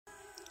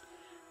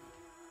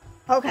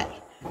Okay,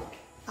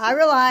 I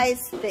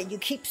realize that you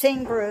keep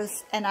seeing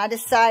Bruce, and I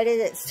decided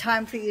it's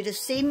time for you to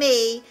see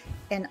me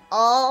in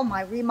all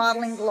my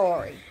remodeling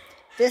glory.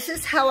 This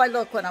is how I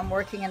look when I'm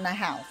working in the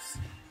house.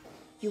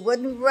 You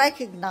wouldn't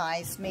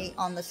recognize me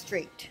on the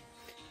street.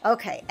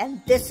 Okay,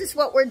 and this is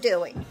what we're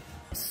doing.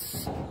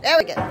 There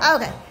we go.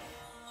 Okay,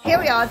 here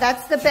we are.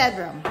 That's the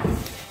bedroom.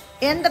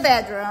 In the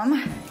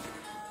bedroom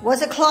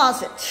was a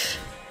closet.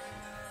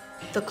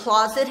 The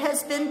closet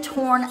has been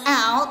torn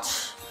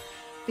out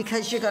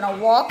because you're going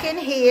to walk in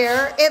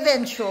here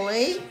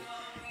eventually,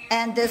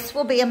 and this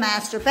will be a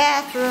master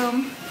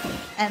bathroom,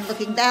 and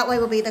looking that way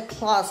will be the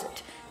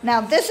closet.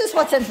 Now, this is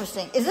what's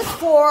interesting. Is this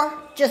floor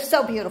just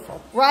so beautiful,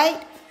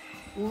 right?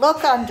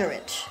 Look under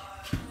it.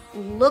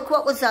 Look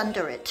what was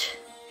under it.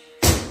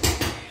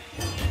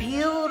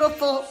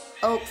 Beautiful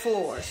oak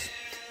floors.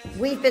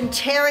 We've been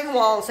tearing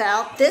walls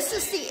out. This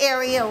is the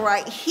area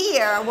right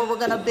here where we're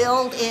going to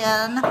build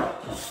in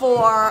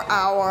for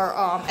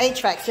our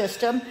HVAC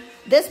system.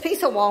 This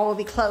piece of wall will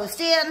be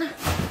closed in.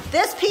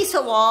 This piece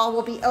of wall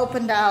will be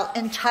opened out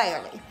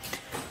entirely.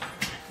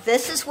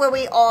 This is where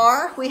we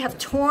are. We have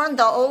torn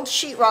the old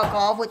sheetrock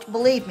off, which,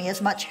 believe me,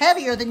 is much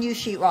heavier than new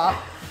sheetrock.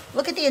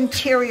 Look at the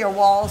interior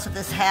walls of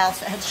this house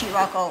that had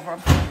sheetrock over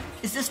them.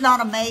 Is this not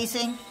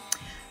amazing?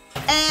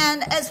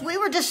 And as we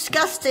were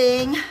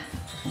discussing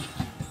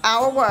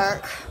our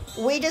work,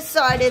 we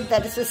decided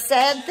that it's a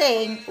sad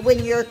thing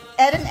when you're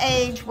at an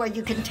age where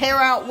you can tear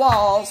out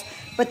walls,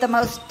 but the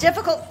most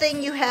difficult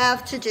thing you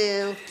have to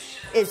do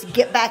is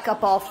get back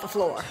up off the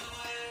floor.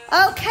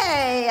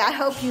 Okay, I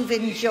hope you've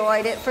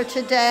enjoyed it for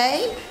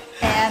today.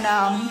 And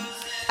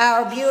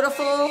our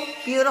beautiful,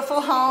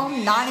 beautiful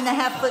home,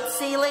 9.5-foot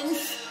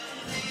ceilings.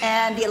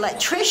 And the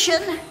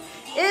electrician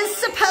is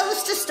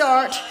supposed to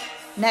start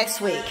next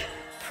week.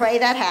 Pray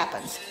that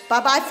happens.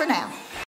 Bye-bye for now.